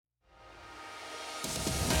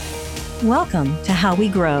Welcome to How We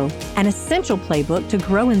Grow, an essential playbook to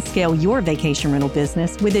grow and scale your vacation rental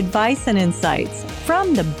business with advice and insights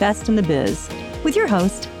from the best in the biz, with your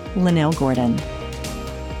host, Linnell Gordon.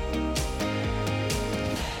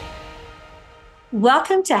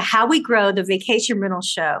 Welcome to How We Grow, the Vacation Rental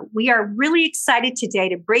Show. We are really excited today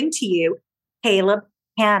to bring to you Caleb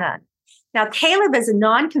Hannon. Now, Caleb is a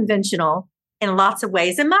non-conventional in lots of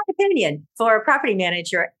ways, in my opinion, for a property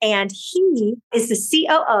manager, and he is the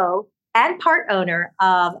COO and part owner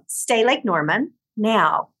of Stay Lake Norman.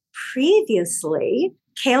 Now, previously,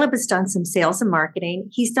 Caleb has done some sales and marketing.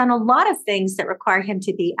 He's done a lot of things that require him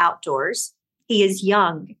to be outdoors. He is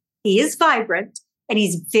young, he is vibrant, and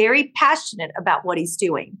he's very passionate about what he's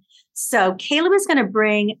doing. So Caleb is going to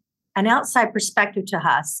bring an outside perspective to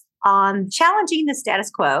us on challenging the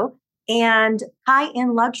status quo and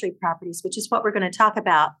high-end luxury properties, which is what we're going to talk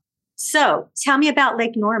about. So tell me about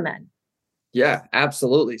Lake Norman. Yeah,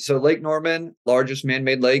 absolutely. So Lake Norman, largest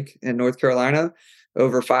man-made lake in North Carolina,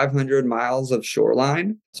 over 500 miles of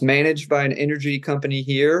shoreline. It's managed by an energy company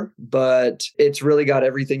here, but it's really got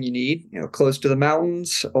everything you need, close to the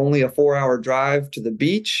mountains, only a 4-hour drive to the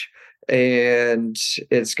beach. And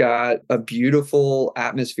it's got a beautiful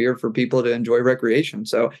atmosphere for people to enjoy recreation.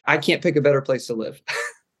 So I can't pick a better place to live.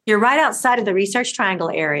 You're right outside of the Research Triangle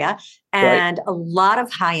area and Right. a lot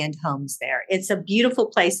of high-end homes there. It's a beautiful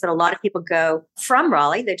place that a lot of people go from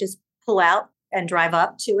Raleigh. They just pull out and drive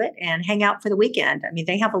up to it and hang out for the weekend. I mean,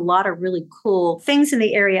 they have a lot of really cool things in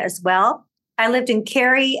the area as well. I lived in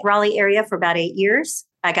Cary, Raleigh area for about 8 years.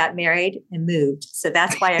 I got married and moved. So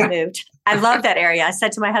that's why I moved. I love that area. I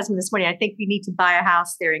said to my husband this morning, I think we need to buy a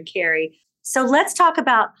house there in Cary. So let's talk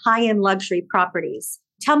about high-end luxury properties.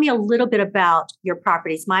 Tell me a little bit about your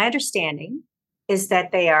properties. My understanding is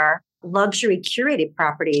that they are luxury curated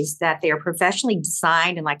properties, that they are professionally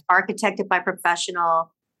designed and architected by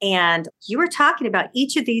professional. And you were talking about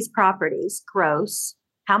each of these properties, gross,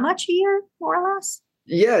 how much a year, more or less?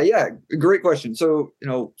 Yeah. Great question. So,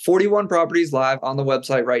 41 properties live on the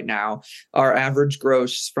website right now. Our average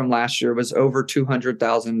gross from last year was over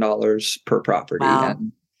 $200,000 per property. Wow.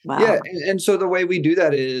 And Wow. yeah. And so the way we do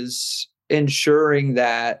that is ensuring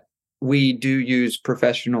that we do use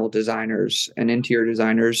professional designers and interior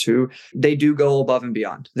designers who they do go above and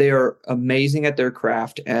beyond. They are amazing at their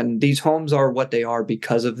craft, and these homes are what they are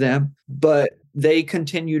because of them. But they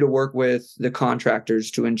continue to work with the contractors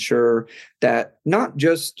to ensure that not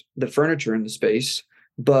just the furniture in the space,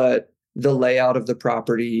 but the layout of the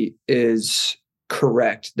property is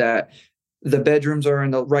correct, that the bedrooms are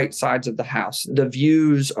in the right sides of the house, the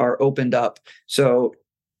views are opened up. So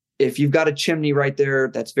if you've got a chimney right there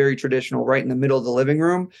that's very traditional, right in the middle of the living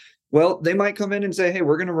room, well, they might come in and say, hey,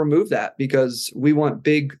 we're going to remove that because we want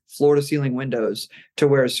big floor to ceiling windows to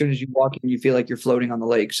where as soon as you walk in, you feel like you're floating on the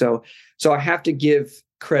lake. So I have to give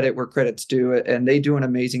credit where credit's due, and they do an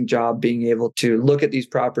amazing job being able to look at these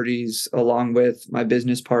properties along with my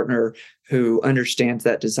business partner who understands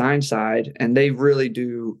that design side. And they really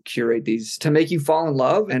do curate these to make you fall in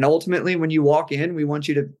love. And ultimately, when you walk in, we want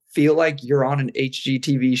you to feel like you're on an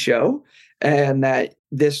HGTV show and that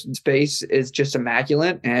this space is just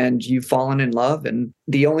immaculate and you've fallen in love. And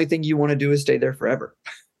the only thing you want to do is stay there forever.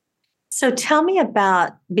 So tell me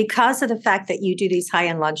about, because of the fact that you do these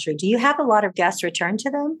high-end luxury, do you have a lot of guests return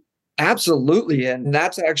to them? Absolutely. And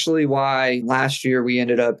that's actually why last year we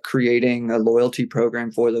ended up creating a loyalty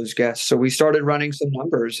program for those guests. So we started running some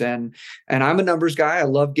numbers, and I'm a numbers guy. I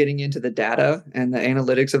love getting into the data and the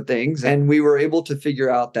analytics of things. And we were able to figure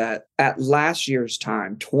out that at last year's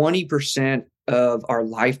time, 20% of our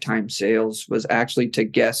lifetime sales was actually to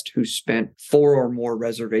guests who spent 4 or more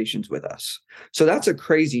reservations with us. So that's a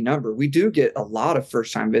crazy number. We do get a lot of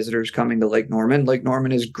first-time visitors coming to Lake Norman. Lake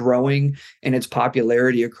Norman is growing in its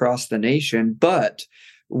popularity across the nation, but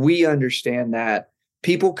we understand that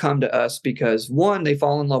people come to us because 1, they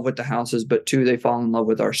fall in love with the houses, but 2, they fall in love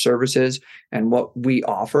with our services and what we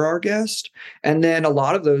offer our guests. And then a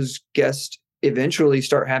lot of those guests eventually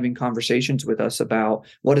start having conversations with us about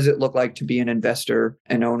what does it look like to be an investor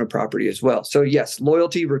and own a property as well. So yes,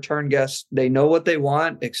 loyalty, return guests, they know what they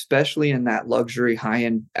want, especially in that luxury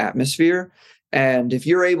high-end atmosphere. And if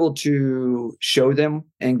you're able to show them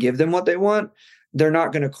and give them what they want, they're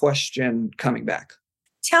not going to question coming back.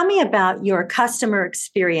 Tell me about your customer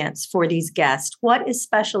experience for these guests. What is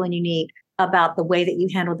special and unique about the way that you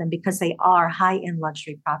handle them because they are high-end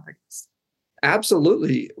luxury properties?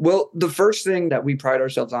 Absolutely. Well, the first thing that we pride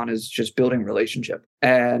ourselves on is just building relationship.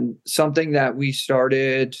 And something that we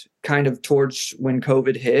started kind of towards when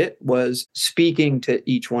COVID hit was speaking to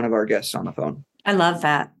each one of our guests on the phone. I love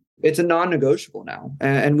that. It's a non-negotiable now.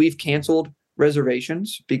 And we've canceled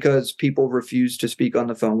reservations because people refuse to speak on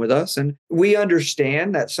the phone with us. And we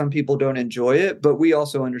understand that some people don't enjoy it, but we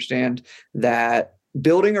also understand that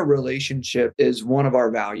building a relationship is one of our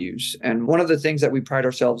values. And one of the things that we pride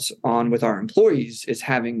ourselves on with our employees is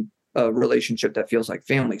having a relationship that feels like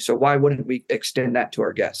family. So why wouldn't we extend that to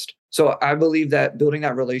our guest? So I believe that building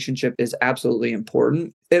that relationship is absolutely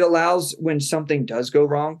important. It allows when something does go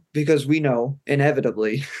wrong, because we know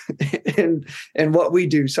inevitably and what we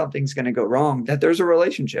do, something's going to go wrong, that there's a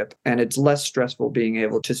relationship, and it's less stressful being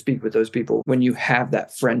able to speak with those people when you have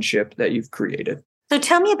that friendship that you've created. So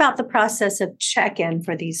tell me about the process of check-in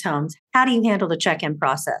for these homes. How do you handle the check-in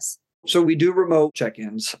process? So we do remote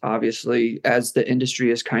check-ins, obviously, as the industry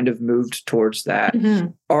has kind of moved towards that.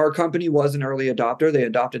 Our company was an early adopter. They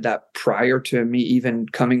adopted that prior to me even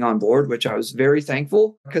coming on board, which I was very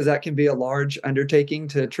thankful, because that can be a large undertaking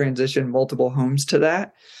to transition multiple homes to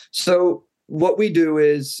that. So what we do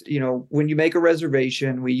is, when you make a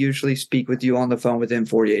reservation, we usually speak with you on the phone within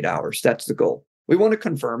 48 hours. That's the goal. We want to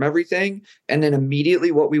confirm everything. And then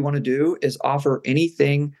immediately what we want to do is offer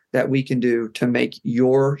anything that we can do to make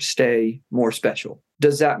your stay more special.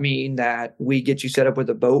 Does that mean that we get you set up with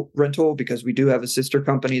a boat rental? Because we do have a sister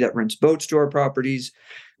company that rents boats to our properties.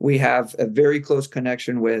 We have a very close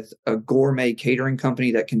connection with a gourmet catering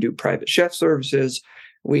company that can do private chef services.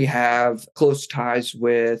 We have close ties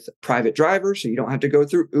with private drivers, so you don't have to go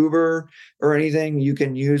through Uber or anything. You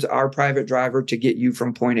can use our private driver to get you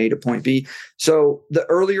from point A to point B. So the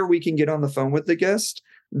earlier we can get on the phone with the guest,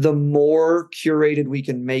 the more curated we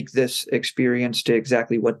can make this experience to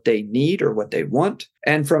exactly what they need or what they want.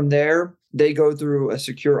 And from there, they go through a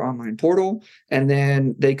secure online portal, and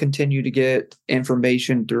then they continue to get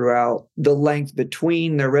information throughout the length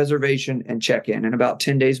between their reservation and check-in. And about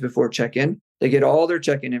 10 days before check-in, they get all their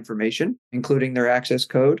check-in information, including their access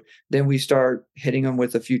code. Then we start hitting them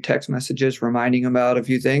with a few text messages, reminding them about a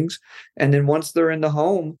few things. And then once they're in the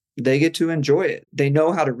home, they get to enjoy it. They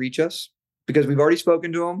know how to reach us because we've already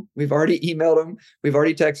spoken to them. We've already emailed them. We've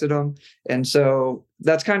already texted them. And so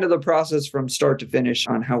that's kind of the process from start to finish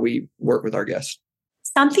on how we work with our guests.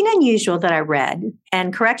 Something unusual that I read,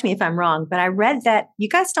 and correct me if I'm wrong, but I read that you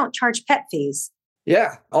guys don't charge pet fees.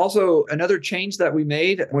 Yeah. Also, another change that we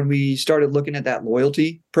made when we started looking at that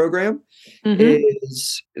loyalty program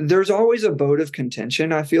is there's always a vote of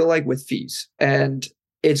contention, I feel like, with fees. And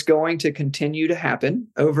it's going to continue to happen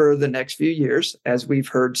over the next few years as we've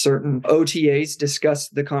heard certain OTAs discuss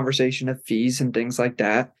the conversation of fees and things like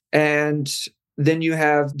that. And then you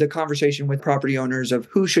have the conversation with property owners of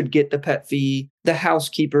who should get the pet fee, the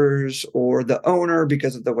housekeepers or the owner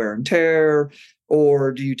because of the wear and tear.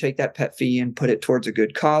 Or do you take that pet fee and put it towards a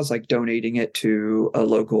good cause, like donating it to a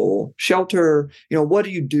local shelter? What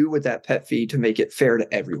do you do with that pet fee to make it fair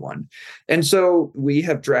to everyone? And so we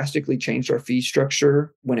have drastically changed our fee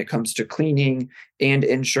structure when it comes to cleaning and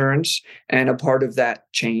insurance. And a part of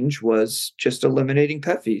that change was just eliminating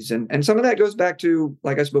pet fees. And some of that goes back to,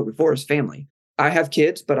 like I spoke before, is family. I have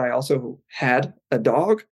kids, but I also had a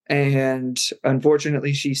dog. And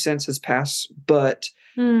unfortunately, she since has passed, but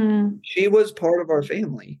she was part of our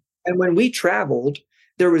family. And when we traveled,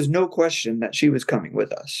 there was no question that she was coming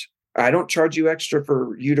with us. I don't charge you extra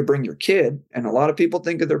for you to bring your kid. And a lot of people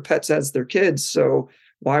think of their pets as their kids. So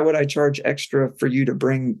why would I charge extra for you to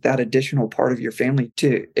bring that additional part of your family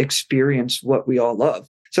to experience what we all love?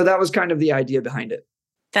 So that was kind of the idea behind it.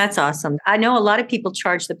 That's awesome. I know a lot of people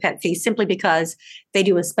charge the pet fee simply because they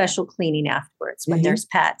do a special cleaning afterwards when there's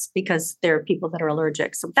pets, because there are people that are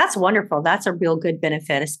allergic. So that's wonderful. That's a real good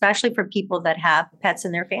benefit, especially for people that have pets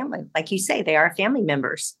in their family. Like you say, they are family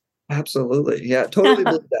members. Absolutely. Yeah, totally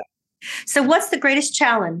believe that. So what's the greatest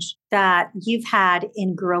challenge that you've had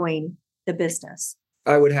in growing the business?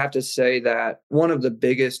 I would have to say that one of the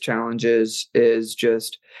biggest challenges is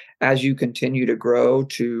just as you continue to grow,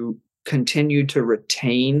 to continue to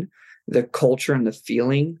retain the culture and the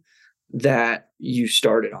feeling that you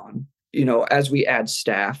started on. As we add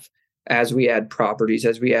staff, as we add properties,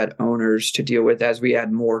 as we add owners to deal with, as we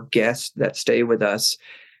add more guests that stay with us,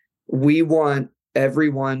 we want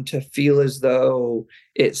everyone to feel as though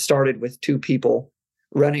it started with two people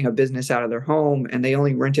running a business out of their home and they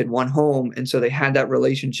only rented one home. And so they had that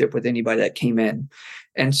relationship with anybody that came in.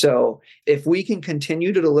 And so if we can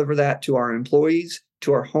continue to deliver that to our employees,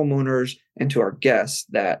 to our homeowners, and to our guests,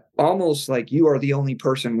 that almost like you are the only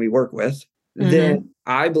person we work with, then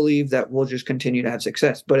I believe that we'll just continue to have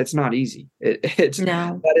success. But it's not easy.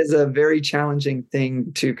 That is a very challenging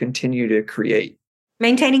thing to continue to create.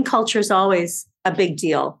 Maintaining culture is always a big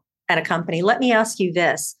deal at a company. Let me ask you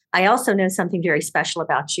this. I also know something very special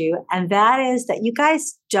about you, and that is that you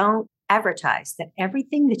guys don't advertise that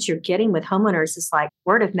everything that you're getting with homeowners is like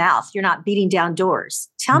word of mouth. You're not beating down doors.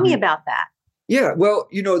 Tell me about that. Yeah. Well,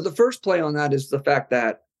 the first play on that is the fact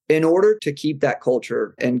that in order to keep that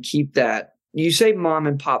culture and keep that, you say mom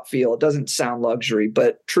and pop feel, it doesn't sound luxury,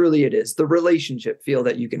 but truly it is. The relationship feel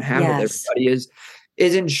that you can have with everybody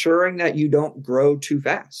is ensuring that you don't grow too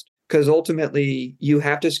fast. Because ultimately, you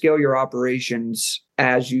have to scale your operations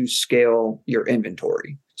as you scale your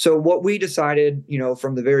inventory. So what we decided,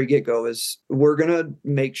 from the very get-go is we're going to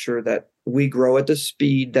make sure that we grow at the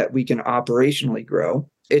speed that we can operationally grow.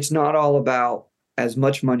 It's not all about as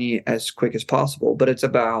much money as quick as possible, but it's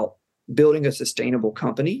about building a sustainable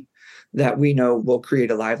company that we know will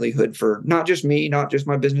create a livelihood for not just me, not just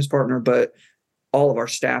my business partner, but all of our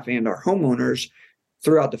staff and our homeowners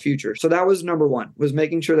throughout the future. So that was number one, was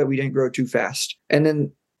making sure that we didn't grow too fast. And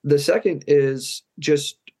then the second is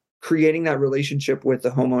just creating that relationship with the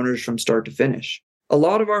homeowners from start to finish. A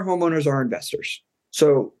lot of our homeowners are investors.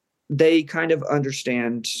 So they kind of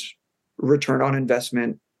understand return on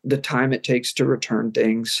investment, the time it takes to return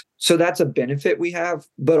things. So that's a benefit we have,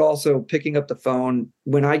 but also picking up the phone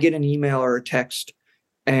when I get an email or a text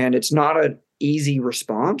and it's not an easy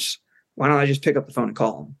response, why don't I just pick up the phone and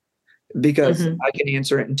call them? Because I can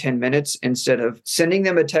answer it in 10 minutes instead of sending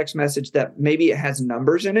them a text message that maybe it has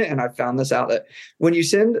numbers in it. And I found this out that when you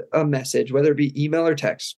send a message, whether it be email or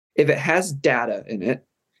text, if it has data in it,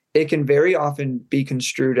 it can very often be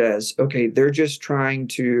construed as, okay, they're just trying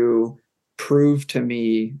to prove to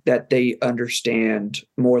me that they understand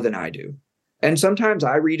more than I do. And sometimes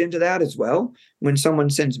I read into that as well. When someone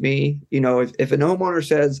sends me, if an homeowner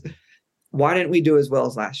says, why didn't we do as well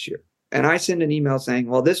as last year? And I send an email saying,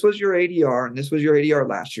 well, this was your ADR and this was your ADR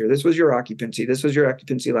last year. This was your occupancy. This was your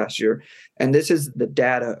occupancy last year. And this is the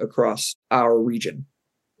data across our region.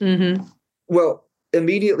 Well,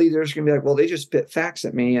 immediately there's going to be like, well, they just spit facts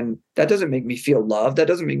at me. And that doesn't make me feel loved. That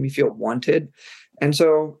doesn't make me feel wanted. And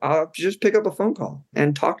so I'll just pick up a phone call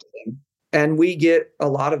and talk to them. And we get a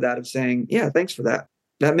lot of that of saying, yeah, thanks for that.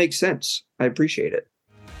 That makes sense. I appreciate it.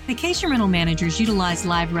 Vacation rental managers utilize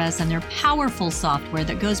LiveRes and their powerful software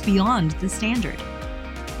that goes beyond the standard.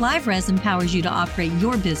 LiveRes empowers you to operate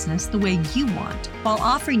your business the way you want, while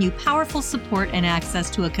offering you powerful support and access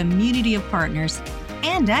to a community of partners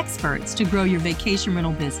and experts to grow your vacation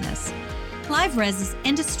rental business. LiveRes'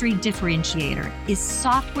 industry differentiator is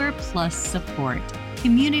software plus support,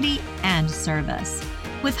 community, and service,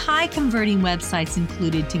 with high converting websites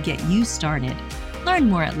included to get you started. Learn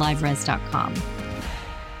more at liveres.com.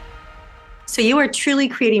 So you are truly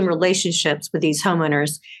creating relationships with these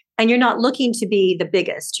homeowners, and you're not looking to be the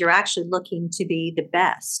biggest. You're actually looking to be the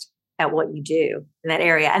best at what you do in that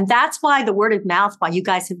area. And that's why the word of mouth, why you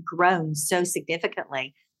guys have grown so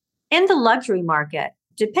significantly. In the luxury market,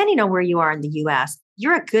 depending on where you are in the US,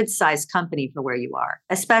 you're a good sized company for where you are,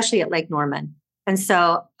 especially at Lake Norman. And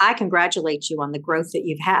so I congratulate you on the growth that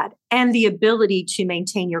you've had and the ability to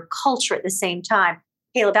maintain your culture at the same time.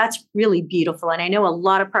 Kayla, that's really beautiful. And I know a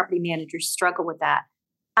lot of property managers struggle with that.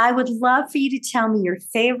 I would love for you to tell me your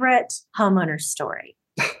favorite homeowner story.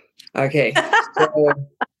 Okay. So,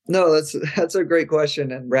 no, that's a great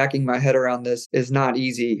question. And racking my head around this is not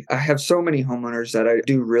easy. I have so many homeowners that I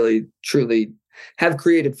do really, truly have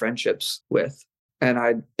created friendships with. And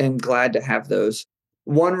I am glad to have those.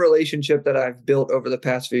 One relationship that I've built over the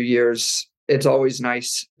past few years, it's always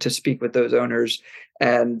nice to speak with those owners.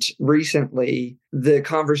 And recently, the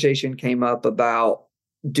conversation came up about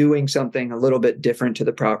doing something a little bit different to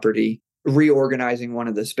the property, reorganizing one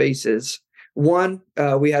of the spaces. One,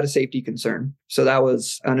 we had a safety concern. So that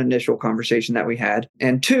was an initial conversation that we had.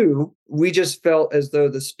 And two, we just felt as though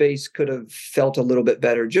the space could have felt a little bit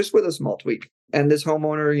better just with a small tweak. And this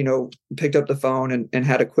homeowner, picked up the phone and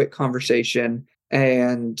had a quick conversation.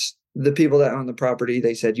 And the people that own the property,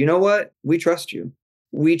 they said, you know what? We trust you.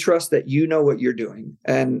 We trust that you know what you're doing.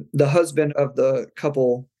 And the husband of the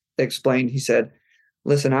couple explained, he said,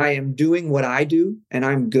 listen, I am doing what I do and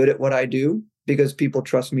I'm good at what I do because people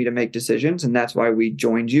trust me to make decisions. And that's why we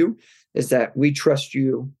joined you, is that we trust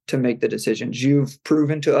you to make the decisions. You've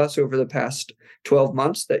proven to us over the past 12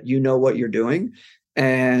 months that you know what you're doing.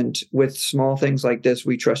 And with small things like this,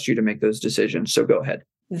 we trust you to make those decisions. So go ahead.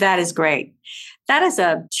 That is great. That is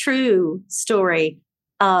a true story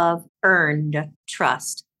of earned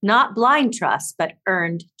trust, not blind trust, but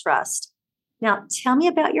earned trust. Now, tell me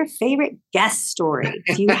about your favorite guest story.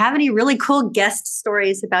 Do you have any really cool guest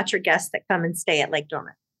stories about your guests that come and stay at Lake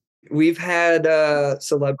Norman? We've had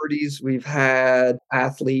celebrities. We've had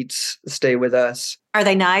athletes stay with us. Are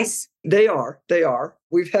they nice? They are.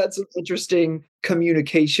 We've had some interesting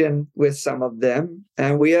communication with some of them.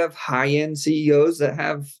 And we have high-end CEOs that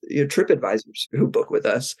have trip advisors who book with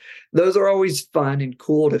us. Those are always fun and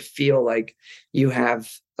cool to feel like you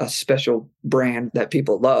have a special brand that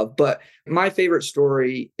people love. But my favorite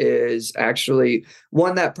story is actually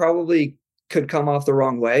one that probably could come off the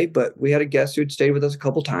wrong way, but we had a guest who'd stayed with us a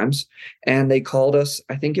couple times, and they called us,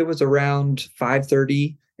 I think it was around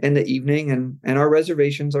 5:30 in the evening, and our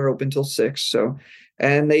reservations are open till 6.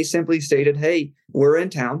 And they simply stated, hey, we're in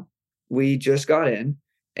town. We just got in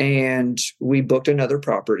and we booked another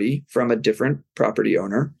property from a different property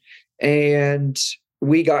owner. And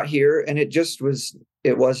we got here and it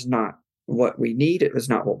was not what we need. It was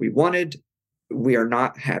not what we wanted. We are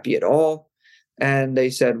not happy at all. And they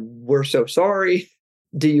said, we're so sorry.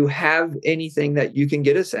 Do you have anything that you can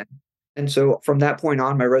get us in? And so from that point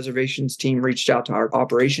on, my reservations team reached out to our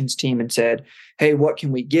operations team and said, hey, what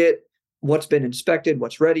can we get? What's been inspected?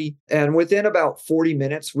 What's ready? And within about 40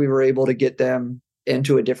 minutes, we were able to get them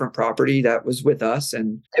into a different property that was with us.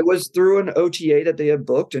 And it was through an OTA that they had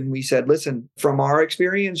booked. And we said, listen, from our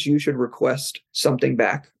experience, you should request something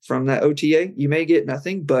back from that OTA. You may get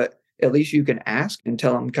nothing, but at least you can ask and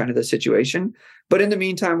tell them kind of the situation. But in the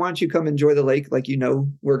meantime, why don't you come enjoy the lake like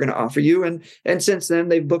we're going to offer you? And since then,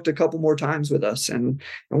 they've booked a couple more times with us. And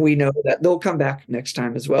we know that they'll come back next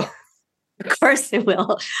time as well. Of course they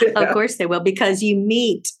will. Yeah. Of course they will, because you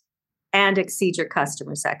meet and exceed your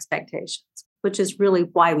customers' expectations, which is really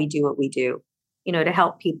why we do what we do, to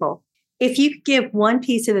help people. If you could give one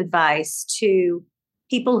piece of advice to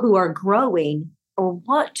people who are growing or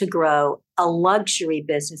want to grow a luxury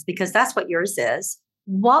business, because that's what yours is,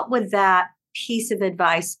 what would that piece of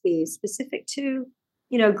advice be specific to,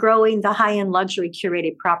 growing the high-end luxury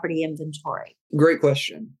curated property inventory? Great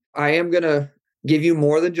question. I am going to give you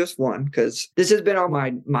more than just one, because this has been on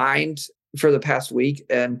my mind for the past week.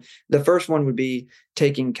 And the first one would be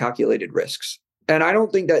taking calculated risks. And I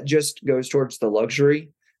don't think that just goes towards the luxury,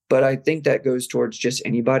 but I think that goes towards just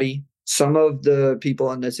anybody. Some of the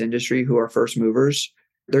people in this industry who are first movers,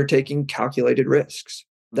 they're taking calculated risks.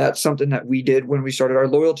 That's something that we did when we started our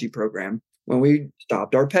loyalty program, when we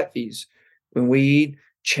stopped our pet fees, when we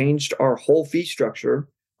changed our whole fee structure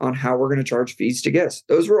on how we're going to charge fees to guests.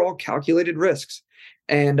 Those were all calculated risks.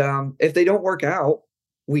 And if they don't work out,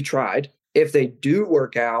 we tried. If they do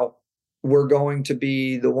work out, we're going to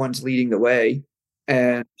be the ones leading the way.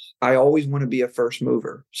 And I always want to be a first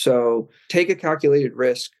mover. So take a calculated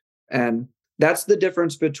risk. And that's the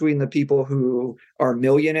difference between the people who are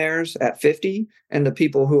millionaires at 50 and the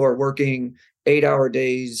people who are working 8-hour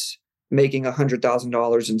days, making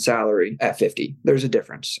 $100,000 in salary at 50. There's a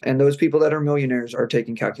difference. And those people that are millionaires are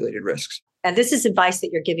taking calculated risks. And this is advice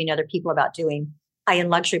that you're giving other people about doing high-end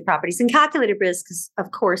luxury properties. And calculated risks,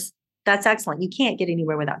 of course, that's excellent. You can't get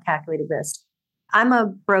anywhere without calculated risk. I'm a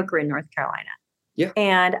broker in North Carolina. Yeah.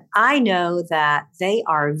 And I know that they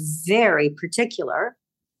are very particular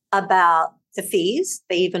about the fees.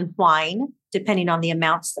 They even whine, depending on the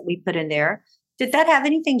amounts that we put in there. Did that have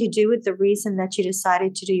anything to do with the reason that you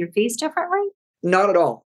decided to do your fees differently? Not at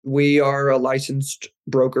all. We are a licensed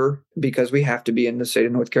broker because we have to be in the state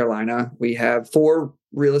of North Carolina. We have 4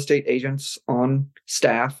 real estate agents on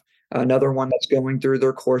staff, another one that's going through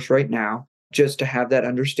their course right now, just to have that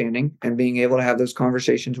understanding and being able to have those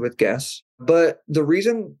conversations with guests. But the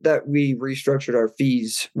reason that we restructured our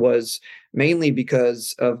fees was mainly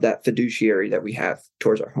because of that fiduciary that we have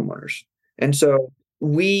towards our homeowners. And so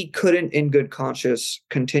we couldn't in good conscience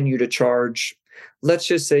continue to charge. Let's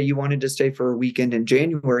just say you wanted to stay for a weekend in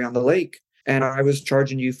January on the lake, and I was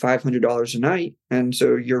charging you $500 a night. And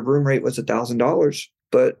so your room rate was $1,000,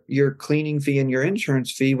 but your cleaning fee and your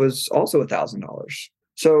insurance fee was also $1,000.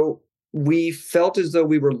 So we felt as though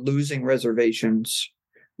we were losing reservations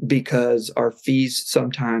because our fees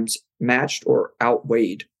sometimes matched or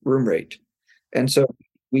outweighed room rate. And so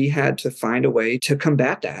we had to find a way to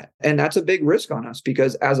combat that. And that's a big risk on us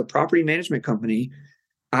because as a property management company,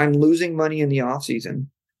 I'm losing money in the off season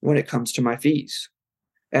when it comes to my fees.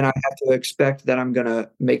 And I have to expect that I'm going to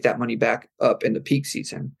make that money back up in the peak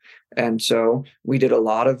season. And so we did a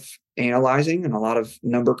lot of analyzing and a lot of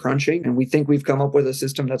number crunching. And we think we've come up with a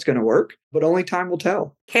system that's going to work, but only time will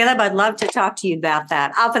tell. Caleb, I'd love to talk to you about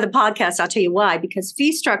that. For the podcast, I'll tell you why, because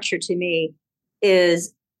fee structure to me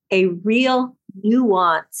is a real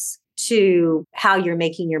nuance to how you're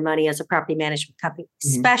making your money as a property management company,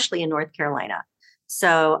 especially in North Carolina.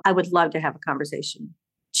 So I would love to have a conversation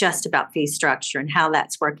just about fee structure and how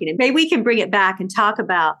that's working. And maybe we can bring it back and talk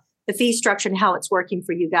about the fee structure and how it's working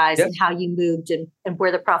for you guys and how you moved and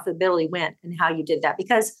where the profitability went and how you did that.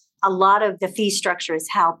 Because a lot of the fee structure is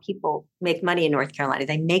how people make money in North Carolina.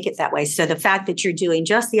 They make it that way. So the fact that you're doing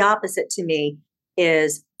just the opposite to me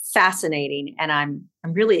is fascinating. And I'm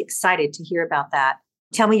really excited to hear about that.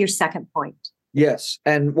 Tell me your second point. Yes.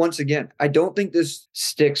 And once again, I don't think this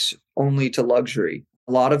sticks only to luxury.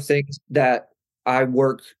 A lot of things that I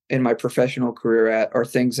work in my professional career at are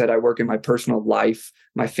things that I work in my personal life,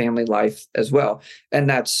 my family life as well. And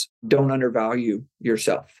that's don't undervalue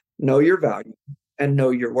yourself. Know your value and know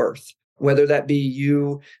your worth. Whether that be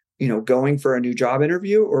you going for a new job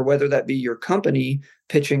interview or whether that be your company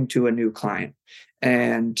pitching to a new client.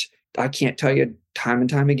 And I can't tell you time and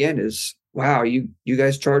time again is, wow, you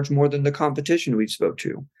guys charge more than the competition we spoke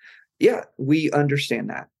to. Yeah, we understand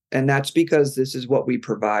that. And that's because this is what we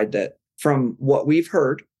provide that from what we've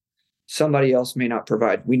heard, somebody else may not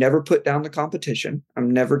provide. We never put down the competition.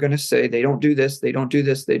 I'm never going to say they don't do this, they don't do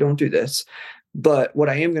this, they don't do this. But what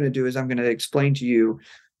I am going to do is I'm going to explain to you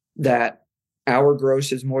that our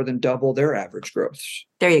gross is more than double their average gross.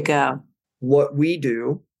 There you go. What we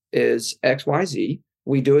do is XYZ.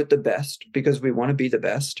 We do it the best because we want to be the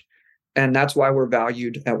best. And that's why we're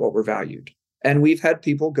valued at what we're valued. And we've had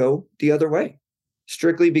people go the other way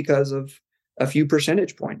strictly because of a few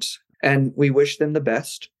percentage points. And we wish them the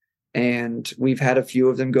best. And we've had a few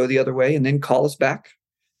of them go the other way and then call us back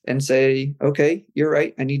and say, okay, you're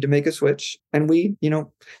right. I need to make a switch. And we,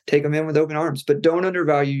 take them in with open arms. But don't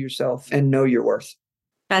undervalue yourself and know your worth.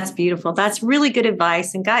 That's beautiful. That's really good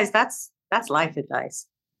advice. And guys, that's life advice.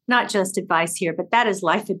 Not just advice here, but that is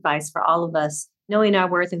life advice for all of us, knowing our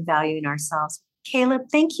worth and valuing ourselves. Caleb,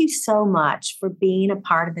 thank you so much for being a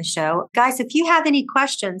part of the show. Guys, if you have any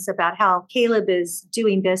questions about how Caleb is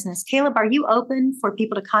doing business, Caleb, are you open for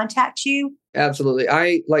people to contact you? Absolutely.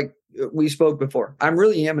 Like we spoke before, I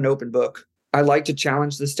really am an open book. I like to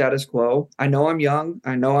challenge the status quo. I know I'm young.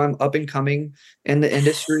 I know I'm up and coming in the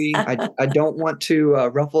industry. I don't want to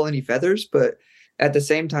ruffle any feathers, but at the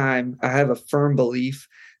same time, I have a firm belief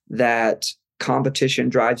that competition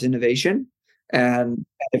drives innovation. And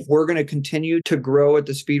if we're going to continue to grow at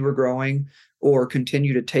the speed we're growing or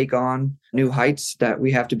continue to take on new heights, that we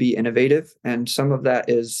have to be innovative. And some of that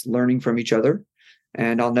is learning from each other.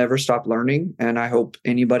 And I'll never stop learning. And I hope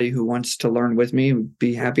anybody who wants to learn with me would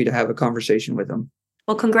be happy to have a conversation with them.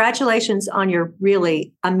 Well, congratulations on your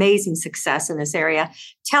really amazing success in this area.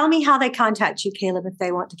 Tell me how they contact you, Caleb, if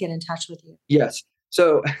they want to get in touch with you. Yes.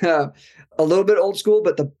 So a little bit old school,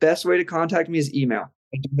 but the best way to contact me is email.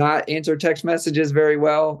 I do not answer text messages very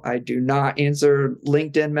well. I do not answer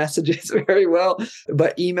LinkedIn messages very well,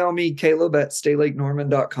 but email me,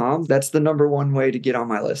 caleb@staylakenorman.com. That's the number one way to get on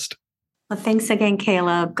my list. Well, thanks again,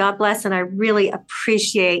 Caleb. God bless. And I really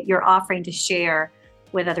appreciate your offering to share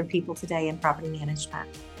with other people today in property management.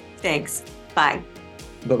 Thanks. Bye.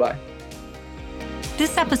 Bye-bye.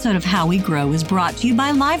 This episode of How We Grow is brought to you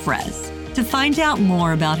by LiveRes. To find out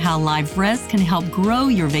more about how LiveRes can help grow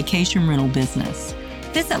your vacation rental business,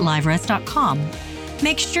 visit liveres.com.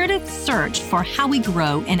 Make sure to search for How We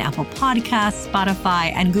Grow in Apple Podcasts,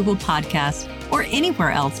 Spotify, and Google Podcasts, or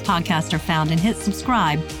anywhere else podcasts are found, and hit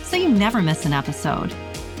subscribe so you never miss an episode.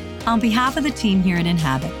 On behalf of the team here at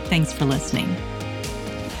Inhabit, thanks for listening.